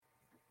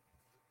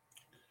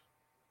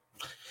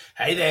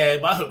Hey there,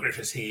 Michael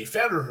Griffiths here,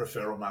 founder of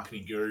Referral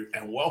Marketing Guru,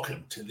 and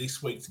welcome to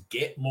this week's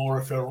Get More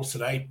Referrals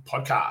Today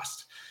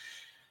podcast.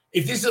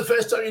 If this is the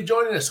first time you're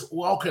joining us,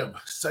 welcome.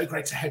 So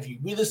great to have you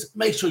with us.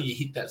 Make sure you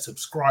hit that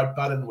subscribe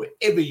button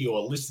wherever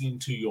you're listening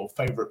to your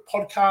favorite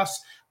podcasts.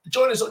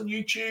 Join us on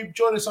YouTube,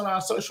 join us on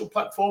our social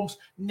platforms.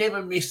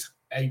 Never miss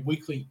a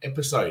weekly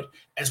episode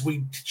as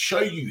we show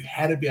you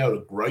how to be able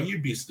to grow your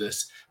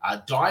business,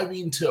 dive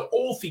into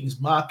all things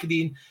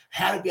marketing,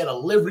 how to be able to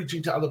leverage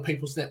into other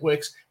people's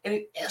networks, and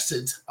in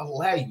essence,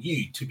 allow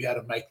you to be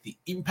able to make the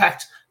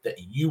impact that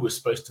you were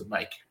supposed to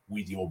make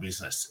with your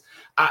business.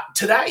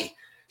 Today,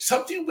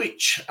 something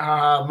which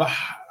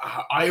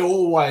I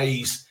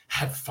always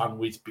have fun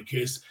with,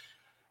 because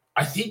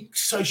I think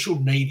social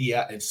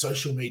media and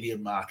social media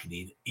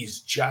marketing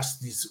is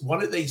just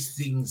one of these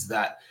things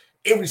that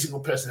every single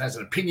person has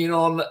an opinion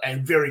on,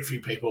 and very few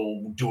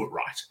people do it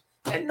right.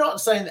 And not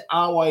saying that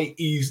our way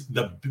is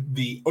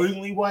the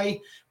only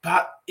way,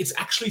 but it's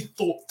actually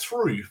thought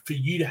through for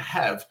you to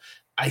have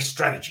a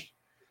strategy.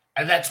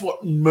 And that's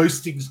what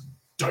most things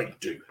don't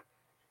do.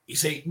 You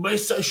see,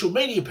 most social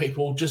media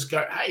people just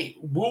go, hey,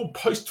 we'll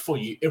post for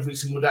you every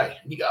single day.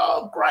 And you go,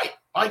 oh, great.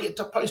 I get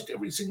to post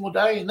every single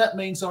day, and that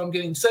means I'm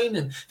getting seen,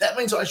 and that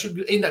means I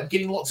should end up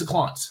getting lots of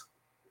clients.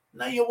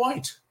 No, you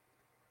won't.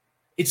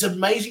 It's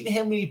amazing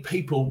how many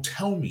people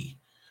tell me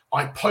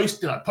I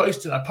post and I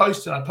post and I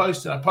post and I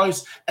post and I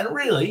post, and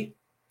really,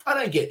 I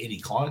don't get any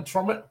clients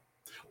from it.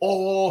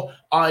 Or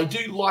I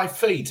do live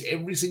feeds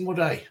every single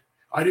day.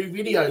 I do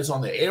videos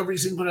on there every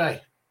single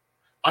day.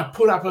 I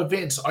put up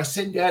events, I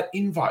send out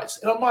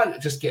invites, and I might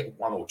just get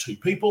one or two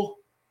people.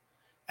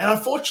 And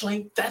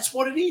unfortunately, that's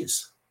what it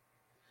is.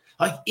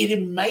 Like, it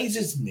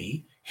amazes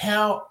me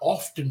how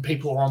often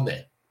people are on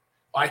there.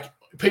 Like,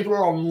 people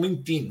are on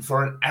LinkedIn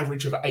for an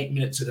average of 8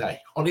 minutes a day,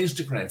 on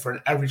Instagram for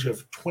an average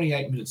of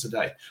 28 minutes a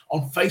day,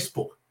 on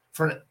Facebook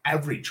for an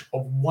average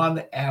of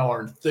 1 hour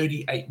and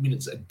 38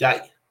 minutes a day.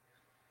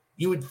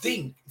 You would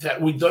think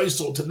that with those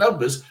sorts of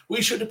numbers,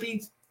 we should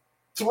be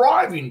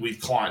thriving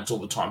with clients all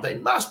the time. They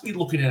must be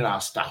looking at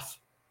our stuff.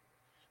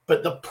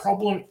 But the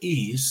problem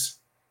is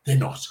they're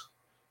not.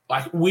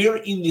 Like, we're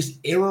in this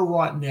era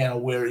right now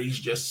where it is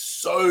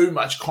just so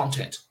much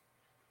content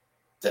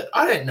that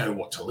I don't know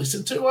what to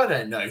listen to. I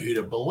don't know who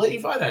to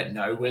believe. I don't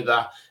know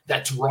whether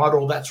that's right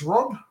or that's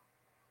wrong.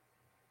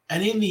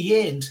 And in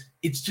the end,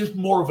 it's just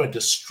more of a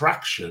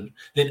distraction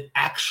than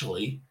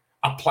actually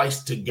a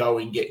place to go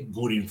and get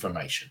good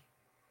information.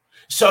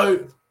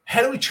 So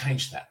how do we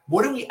change that?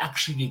 What do we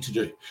actually need to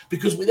do?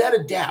 Because without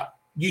a doubt,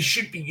 you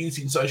should be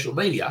using social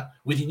media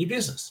within your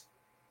business.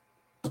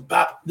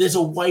 But there's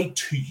a way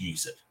to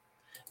use it.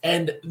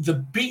 And the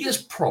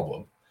biggest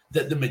problem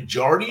that the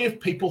majority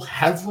of people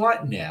have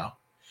right now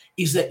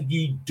is that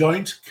you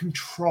don't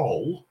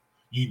control,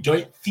 you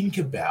don't think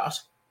about,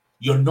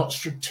 you're not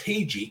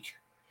strategic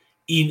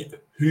in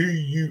who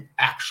you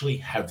actually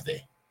have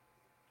there.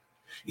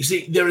 You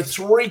see, there are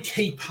three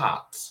key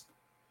parts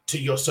to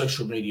your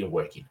social media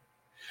working.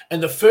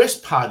 And the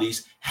first part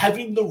is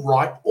having the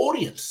right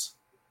audience.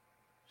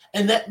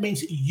 And that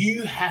means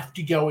you have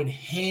to go and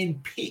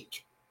handpick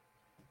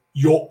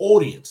your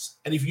audience.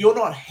 And if you're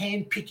not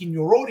handpicking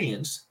your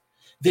audience,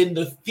 then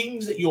the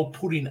things that you're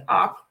putting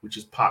up, which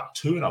is part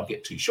two, and I'll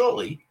get to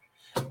shortly,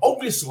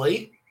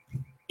 obviously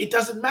it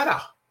doesn't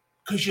matter,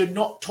 because you're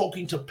not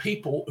talking to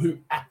people who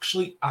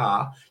actually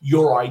are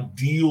your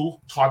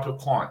ideal type of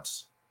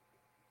clients.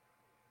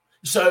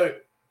 So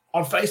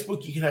on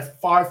Facebook, you can have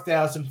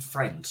 5,000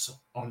 friends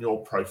on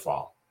your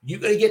profile. You're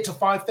going to get to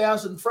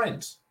 5,000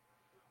 friends.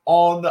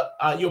 On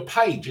your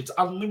page, it's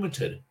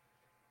unlimited.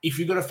 If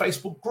you've got a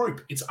Facebook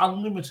group, it's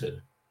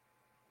unlimited.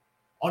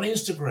 On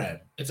Instagram,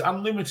 it's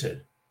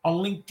unlimited. On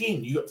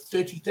LinkedIn, you got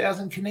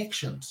 30,000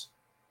 connections.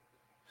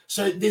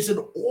 So there's an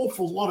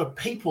awful lot of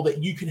people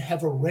that you can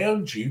have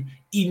around you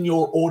in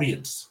your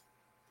audience.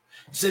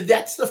 So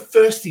that's the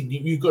first thing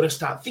that you've got to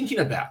start thinking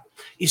about,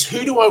 is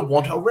who do I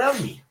want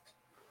around me?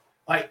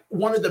 Like,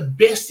 one of the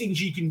best things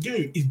you can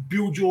do is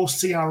build your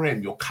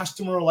CRM, your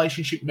customer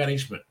relationship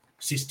management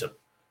system,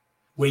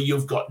 where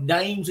you've got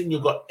names and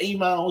you've got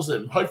emails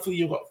and hopefully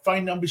you've got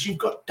phone numbers, you've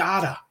got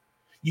data.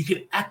 You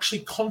can actually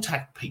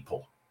contact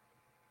people.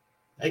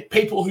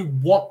 People who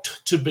want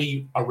to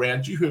be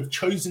around you, who have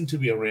chosen to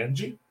be around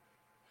you.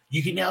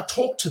 You can now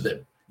talk to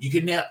them. You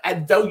can now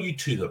add value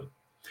to them.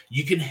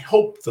 You can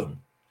help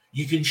them.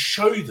 You can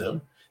show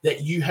them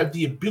that you have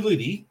the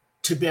ability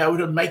to be able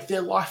to make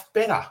their life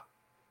better.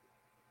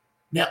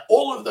 Now,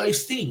 all of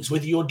those things,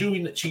 whether you're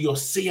doing it to your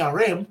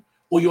CRM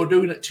or you're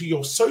doing it to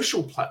your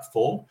social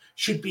platform,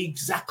 should be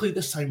exactly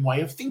the same way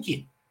of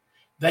thinking.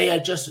 They are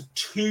just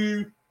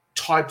two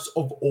types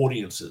of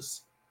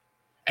audiences.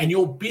 And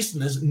your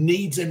business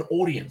needs an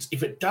audience.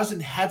 If it doesn't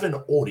have an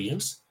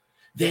audience,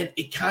 then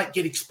it can't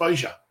get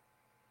exposure.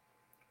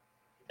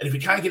 And if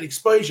it can't get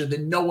exposure,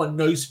 then no one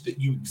knows that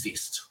you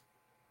exist.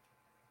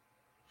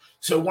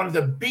 So one of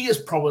the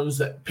biggest problems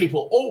that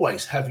people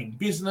always have in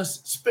business,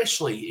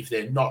 especially if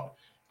they're not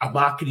a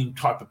marketing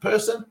type of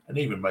person, and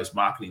even most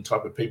marketing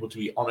type of people, to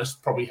be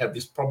honest, probably have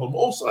this problem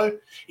also.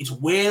 It's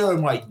where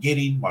am I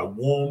getting my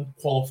warm,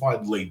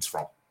 qualified leads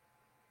from?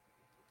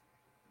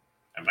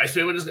 And most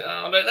people just go,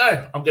 I don't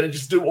know. I'm going to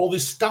just do all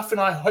this stuff and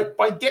I hope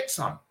I get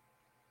some.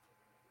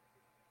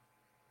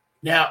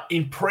 Now,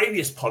 in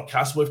previous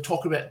podcasts, we've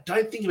talked about,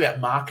 don't think about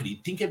marketing,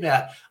 think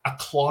about a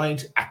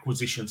client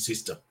acquisition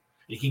system.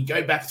 You can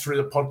go back through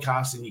the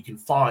podcast and you can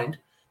find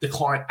the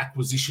client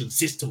acquisition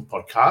system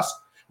podcast,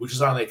 which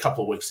was only a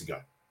couple of weeks ago.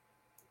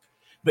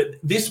 But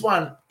this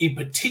one in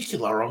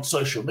particular on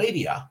social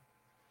media,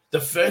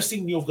 the first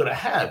thing you've got to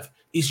have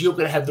is you're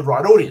going to have the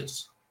right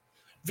audience.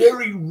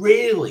 Very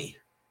rarely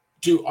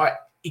do I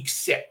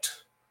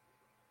accept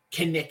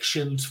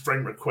connections,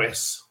 friend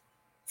requests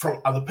from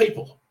other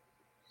people,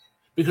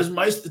 because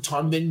most of the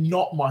time they're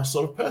not my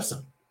sort of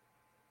person.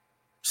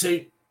 So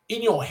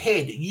in your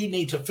head, you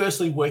need to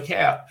firstly work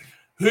out,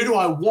 who do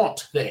I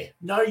want there?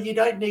 No, you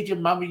don't need your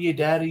mum and your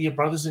dad or your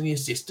brothers and your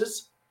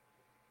sisters.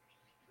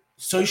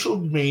 Social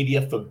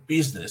media for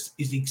business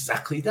is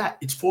exactly that.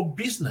 It's for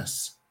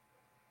business.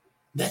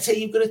 That's how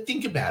you've got to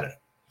think about it.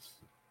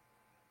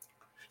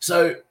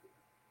 So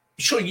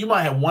sure, you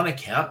might have one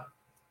account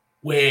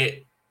where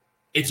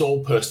it's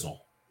all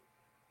personal.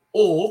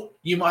 Or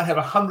you might have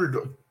 100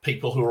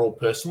 people who are all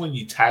personal and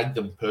you tag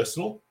them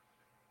personal,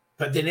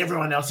 but then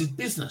everyone else is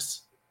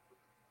business.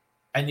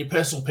 And your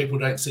personal people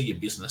don't see your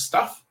business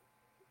stuff,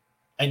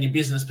 and your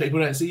business people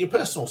don't see your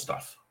personal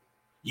stuff.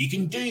 You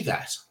can do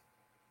that.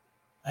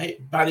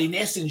 Right? But in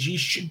essence, you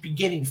should be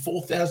getting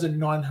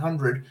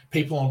 4,900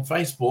 people on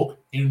Facebook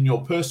in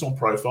your personal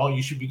profile.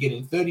 You should be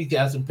getting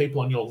 30,000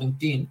 people on your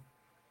LinkedIn.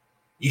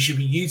 You should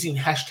be using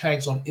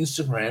hashtags on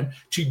Instagram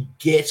to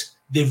get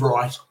the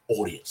right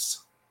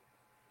audience.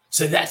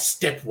 So that's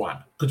step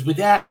one, because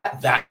without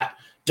that,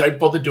 don't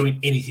bother doing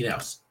anything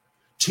else.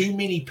 Too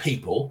many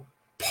people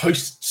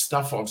post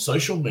stuff on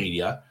social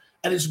media,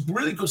 and it's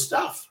really good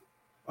stuff.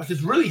 Like,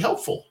 it's really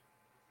helpful.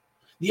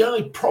 The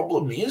only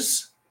problem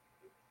is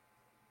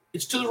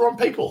it's to the wrong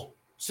people.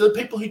 It's to the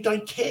people who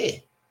don't care.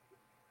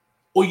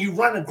 Or you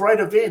run a great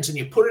event and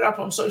you put it up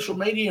on social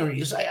media and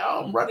you say,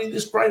 oh, I'm running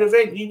this great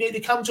event, you need to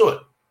come to it.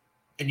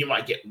 And you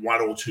might get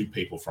 1 or 2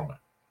 people from it.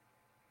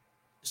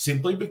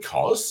 Simply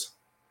because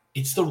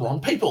it's the wrong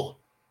people.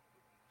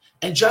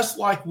 And just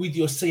like with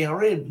your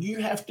CRM, you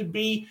have to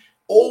be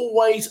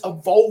always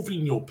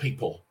evolving your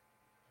people.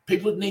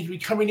 People need to be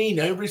coming in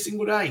every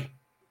single day.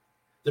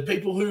 The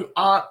people who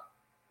aren't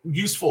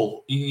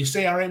useful in your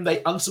CRM, they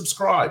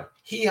unsubscribe.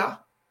 Here,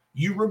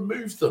 you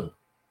remove them.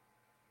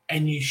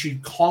 And you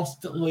should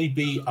constantly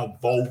be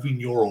evolving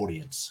your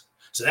audience.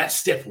 So that's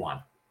step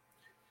one.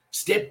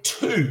 Step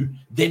two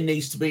then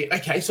needs to be,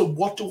 okay, so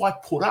what do I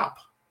put up?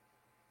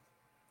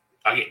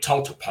 I get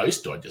told to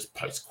post. Do I just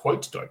post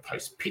quotes? Do I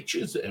post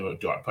pictures?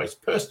 Do I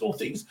post personal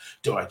things?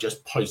 Do I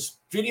just post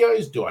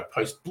videos? Do I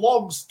post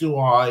blogs?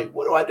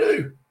 What do I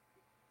do?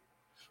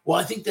 Well,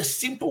 I think the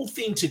simple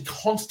thing to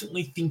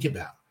constantly think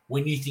about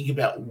when you think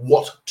about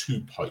what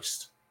to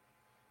post,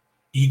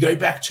 you go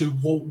back to,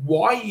 well,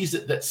 why is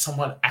it that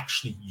someone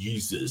actually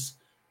uses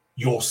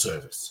your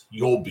service,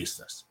 your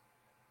business?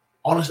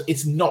 Honestly,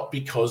 it's not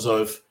because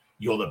of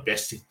you're the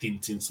best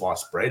thin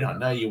sliced bread. I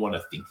know you want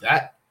to think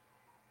that.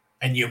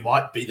 And you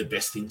might be the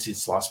best thin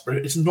sliced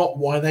bread. It's not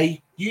why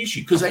they use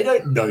you, because they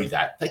don't know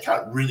that. They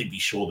can't really be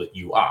sure that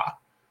you are.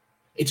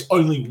 It's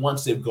only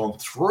once they've gone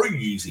through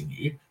using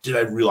you do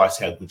they realize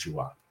how good you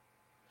are.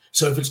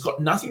 So if it's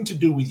got nothing to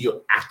do with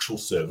your actual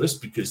service,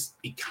 because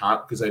it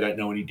can't, because they don't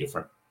know any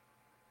different.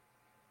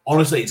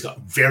 Honestly, it's got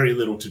very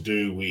little to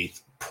do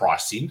with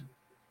pricing.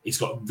 It's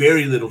got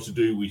very little to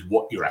do with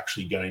what you're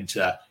actually going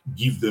to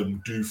give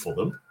them, do for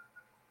them.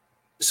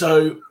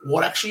 So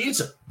what actually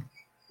is it?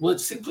 Well, it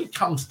simply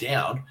comes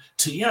down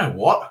to, you know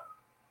what?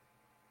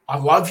 I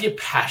love your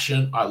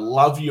passion. I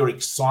love your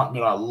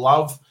excitement. I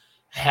love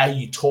how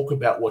you talk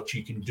about what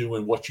you can do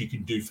and what you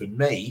can do for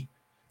me.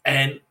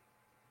 And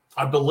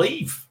I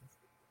believe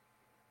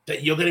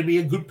that you're going to be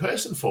a good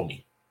person for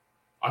me.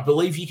 I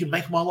believe you can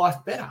make my life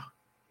better.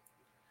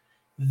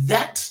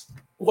 That's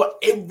what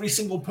every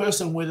single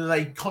person, whether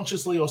they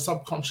consciously or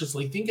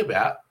subconsciously think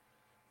about,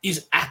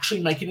 is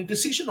actually making a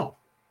decision on.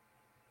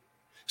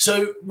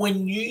 So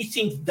when you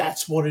think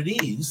that's what it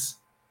is,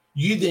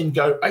 you then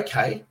go,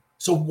 okay,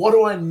 so what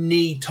do I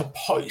need to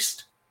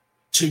post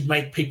to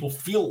make people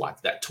feel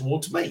like that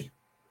towards me?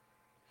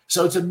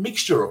 So it's a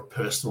mixture of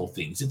personal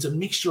things. It's a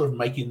mixture of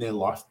making their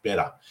life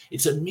better.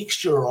 It's a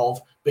mixture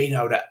of being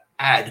able to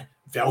add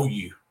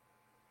value.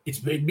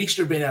 It's a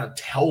mixture of being able to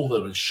tell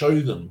them and show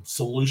them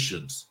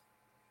solutions.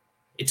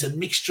 It's a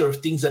mixture of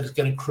things that is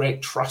going to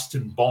create trust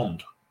and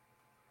bond.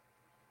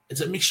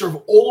 It's a mixture of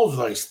all of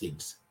those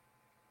things.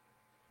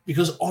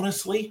 Because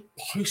honestly,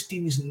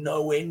 posting is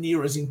nowhere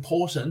near as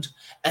important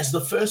as the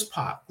first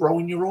part,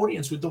 growing your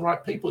audience with the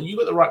right people. You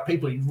got the right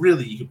people,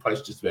 you can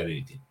post just about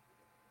anything.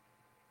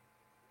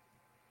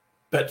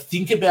 But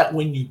think about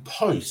when you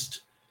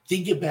post,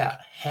 think about,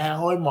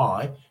 how am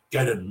I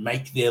going to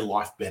make their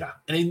life better?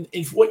 And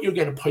if what you're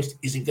going to post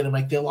isn't going to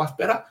make their life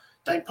better,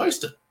 don't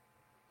post it.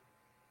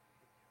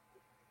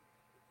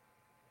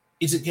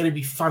 Is it going to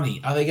be funny?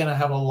 Are they going to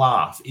have a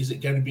laugh? Is it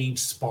going to be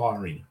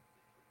inspiring?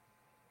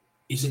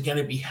 Is it going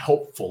to be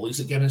helpful? Is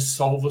it going to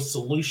solve a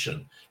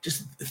solution?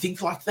 Just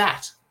think like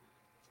that.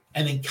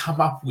 And then come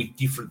up with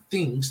different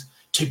things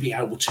to be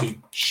able to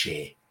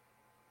share.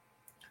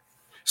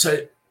 So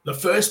the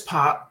first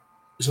part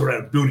is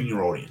around building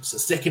your audience. The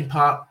second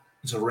part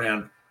is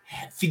around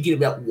thinking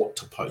about what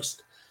to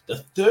post. The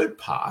third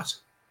part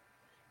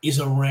is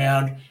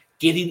around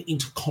getting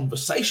into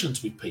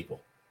conversations with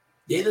people.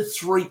 They're the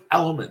three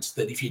elements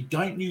that if you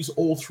don't use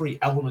all three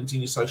elements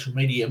in your social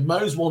media, you may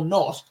as well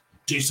not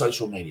do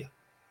social media.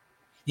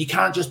 You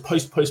can't just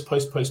post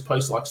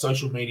like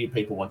social media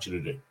people want you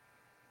to do.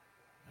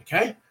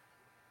 Okay?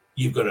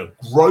 You've got to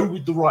grow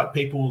with the right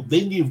people.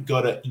 Then you've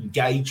got to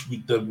engage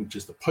with them, which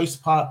is the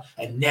post part.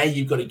 And now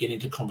you've got to get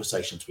into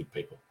conversations with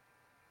people.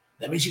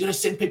 That means you've got to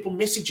send people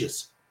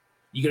messages.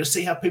 You've got to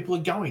see how people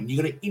are going.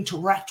 You've got to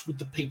interact with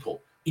the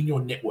people in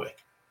your network.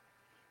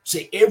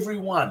 See,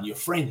 everyone, your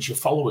friends, your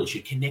followers,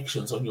 your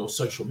connections on your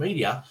social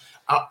media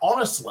are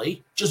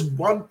honestly just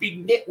one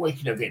big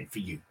networking event for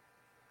you.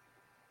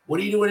 What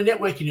do you do at a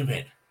networking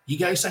event? You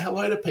go say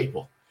hello to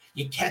people.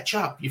 You catch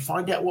up. You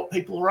find out what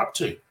people are up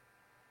to.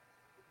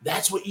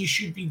 That's what you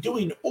should be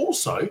doing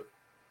also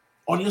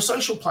on your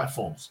social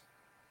platforms.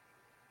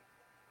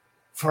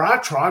 For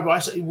our tribe, I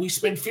say we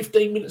spend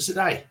 15 minutes a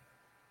day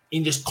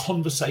in just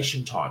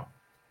conversation time.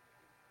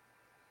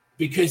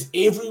 Because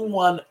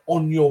everyone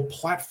on your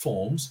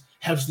platforms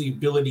has the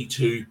ability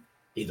to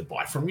either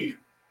buy from you,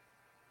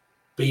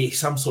 be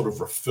some sort of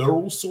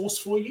referral source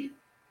for you,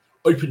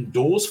 open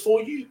doors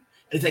for you.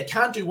 And if they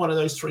can't do one of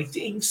those three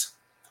things,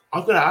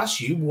 I've got to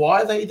ask you,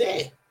 why are they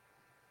there?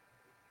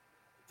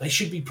 They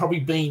should be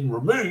probably being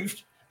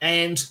removed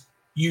and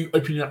you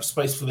opening up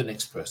space for the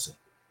next person.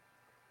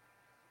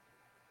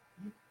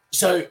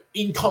 So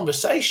in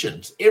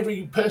conversations,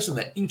 every person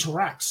that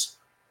interacts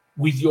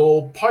with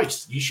your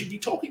post, you should be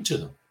talking to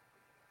them.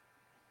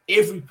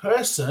 Every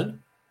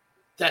person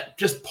that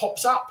just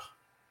pops up,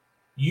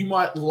 you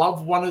might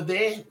love one of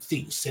their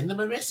things, send them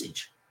a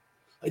message.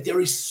 Like,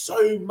 there is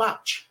so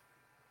much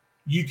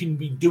you can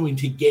be doing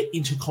to get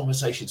into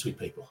conversations with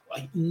people.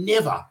 Like,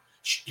 never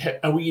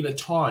are we in a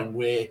time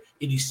where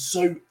it is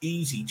so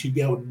easy to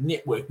be able to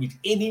network with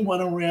anyone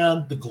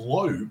around the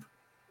globe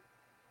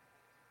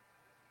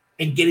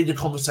and get into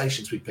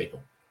conversations with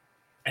people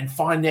and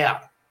find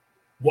out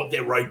what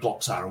their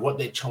roadblocks are and what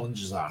their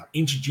challenges are.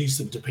 Introduce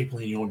them to people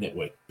in your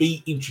network.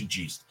 Be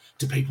introduced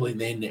to people in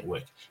their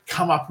network.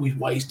 Come up with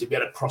ways to be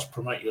able to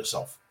cross-promote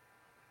yourself.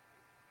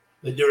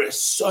 There are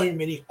so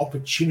many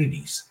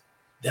opportunities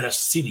that are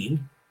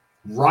sitting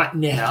right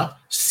now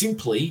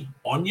simply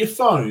on your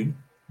phone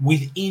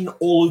within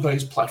all of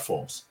those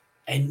platforms.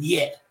 And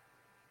yet,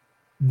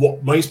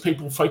 what most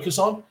people focus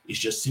on is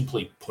just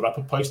simply put up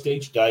a post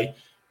each day,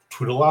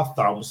 twiddle our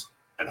thumbs,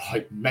 and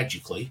hope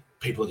magically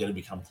people are going to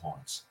become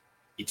clients.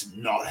 It's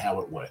not how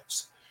it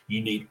works.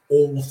 You need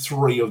all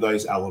three of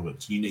those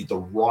elements. You need the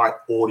right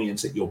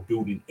audience that you're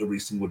building every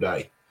single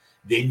day.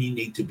 Then you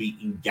need to be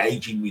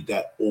engaging with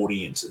that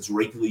audience as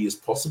regularly as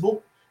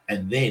possible.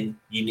 And then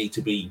you need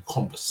to be in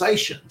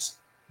conversations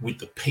with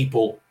the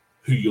people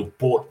who you've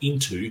bought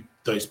into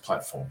those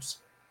platforms.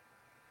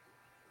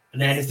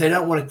 And if they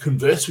don't want to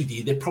converse with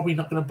you, they're probably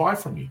not going to buy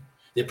from you.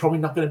 They're probably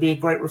not going to be a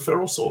great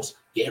referral source.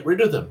 Get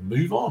rid of them.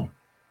 Move on.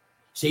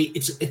 See,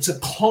 it's a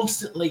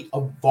constantly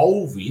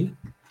evolving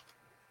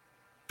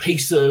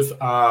piece of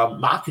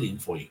marketing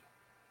for you.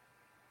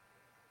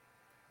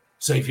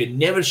 So if you're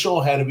never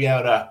sure how to be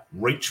able to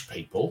reach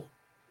people,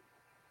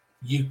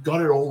 you've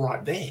got it all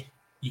right there.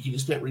 You can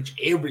just about reach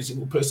every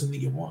single person that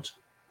you want.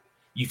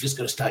 You've just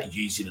got to start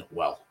using it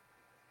well.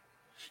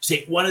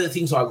 See, one of the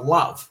things I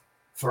love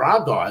for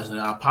our guys in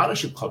our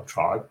Partnership Club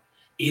tribe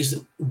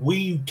is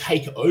we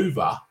take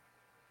over,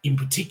 in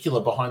particular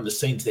behind the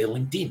scenes, their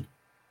LinkedIn.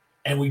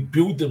 And we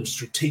build them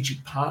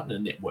strategic partner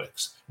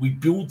networks. We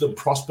build them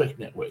prospect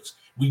networks.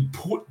 We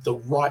put the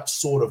right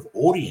sort of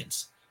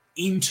audience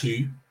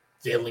into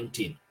their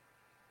LinkedIn.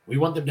 We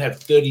want them to have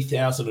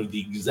 30,000 of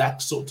the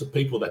exact sorts of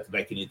people that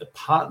they can either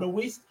partner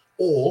with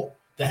or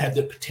that have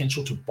the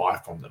potential to buy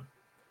from them.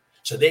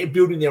 So they're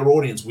building their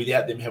audience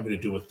without them having to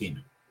do a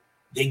thing.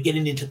 They're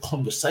getting into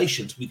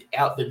conversations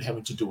without them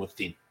having to do a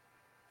thing.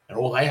 And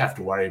all they have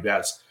to worry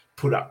about is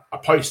put up a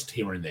post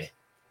here and there,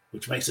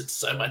 which makes it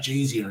so much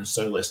easier and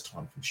so less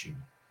time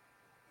consuming.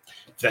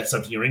 If that's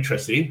something you're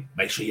interested in,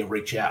 make sure you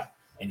reach out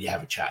and you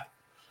have a chat.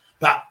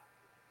 But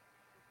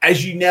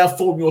as you now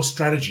form your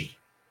strategy,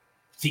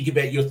 think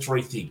about your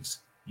three things: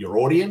 your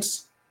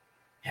audience,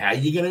 how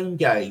you're going to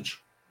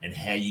engage, and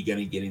how you're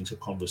going to get into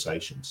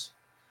conversations.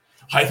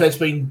 I hope that's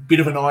been a bit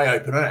of an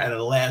eye-opener and it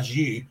allows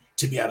you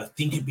to be able to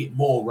think a bit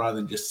more rather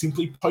than just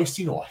simply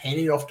posting or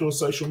handing it off to a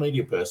social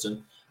media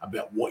person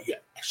about what your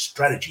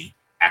strategy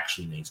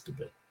actually needs to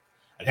be.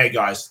 Okay,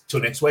 guys,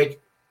 till next week,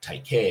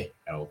 take care,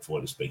 and I look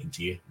forward to speaking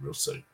to you real soon.